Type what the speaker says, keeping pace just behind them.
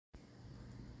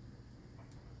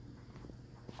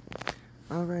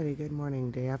Alrighty, good morning,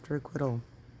 day after acquittal.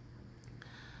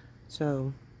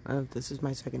 So, this is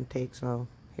my second take, so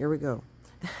here we go.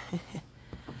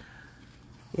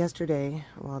 Yesterday,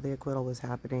 while the acquittal was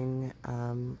happening,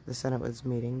 the Senate was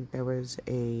meeting. There was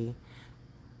a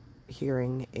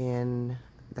hearing in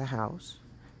the House,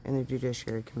 in the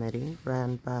Judiciary Committee,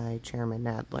 ran by Chairman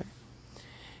Nadler.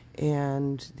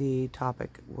 And the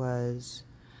topic was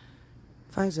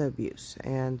FISA abuse.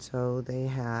 And so they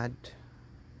had...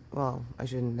 well, I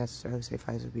shouldn't necessarily say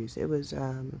FISA abuse. It was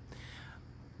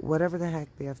whatever the heck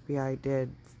the FBI did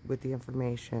with the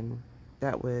information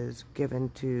that was given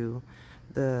to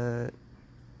the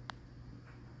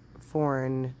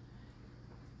foreign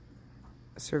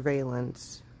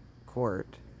surveillance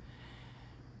court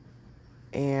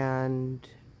and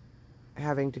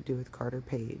having to do with Carter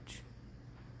Page,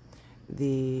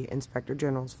 the Inspector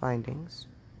General's findings,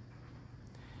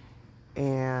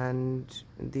 and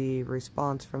the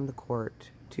response from the court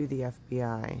to the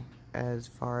FBI as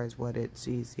far as what it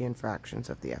sees the infractions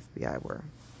of the FBI were.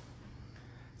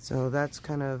 So that's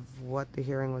kind of what the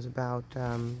hearing was about.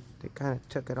 They kind of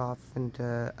took it off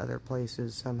into other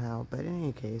places somehow, but in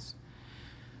any case,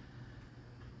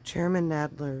 Chairman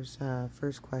Nadler's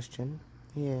first question,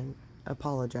 he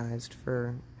apologized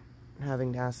for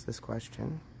having to ask this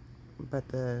question, but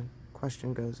the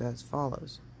question goes as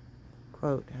follows.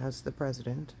 Quote, has the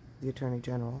President, the Attorney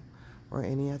General, or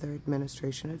any other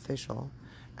administration official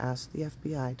asked the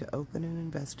FBI to open an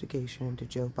investigation into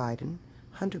Joe Biden,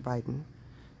 Hunter Biden,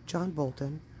 John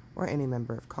Bolton, or any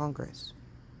member of Congress?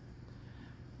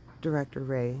 Director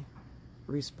Wray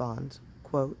responds,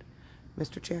 quote,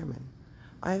 Mr. Chairman,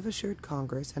 I have assured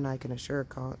Congress, and I can assure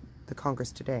the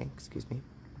Congress today,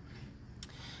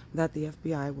 that the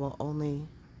FBI will only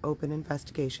open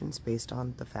investigations based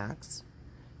on the facts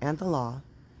and the law,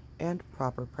 and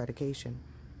proper predication.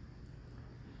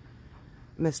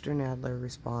 Mr. Nadler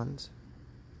responds,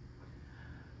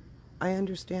 I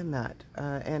understand that,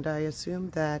 and I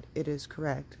assume that it is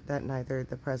correct that neither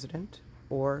the President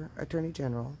or Attorney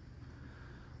General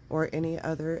or any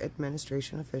other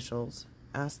administration officials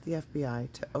asked the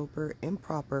FBI to open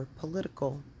improper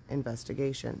political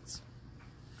investigations.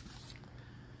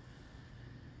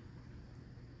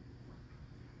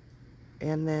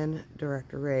 And then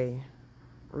Director Wray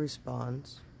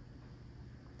responds,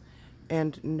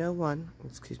 and no one,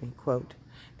 quote,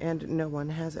 and no one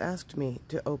has asked me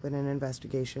to open an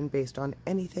investigation based on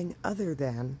anything other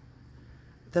than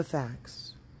the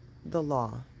facts, the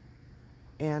law,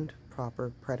 and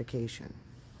proper predication.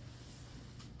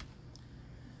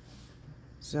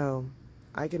 So,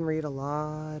 I can read a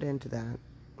lot into that,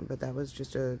 but that was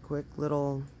just a quick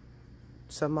little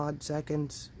some odd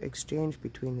seconds exchange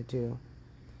between the two.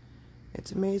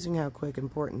 It's amazing how quick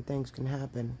important things can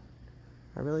happen.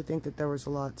 I really think that there was a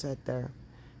lot said there,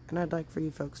 and I'd like for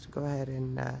you folks to go ahead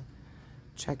and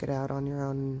check it out on your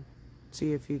own and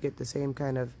see if you get the same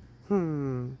kind of,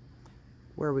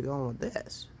 where are we going with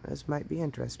this? This might be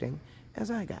interesting, as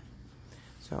I got.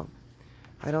 So,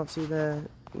 I don't see the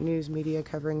news media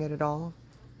covering it at all.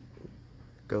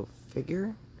 Go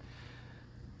figure.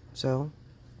 So,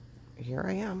 here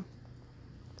I am.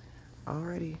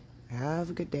 Alrighty, have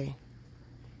a good day.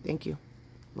 Thank you.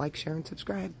 Like, share, and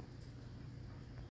subscribe.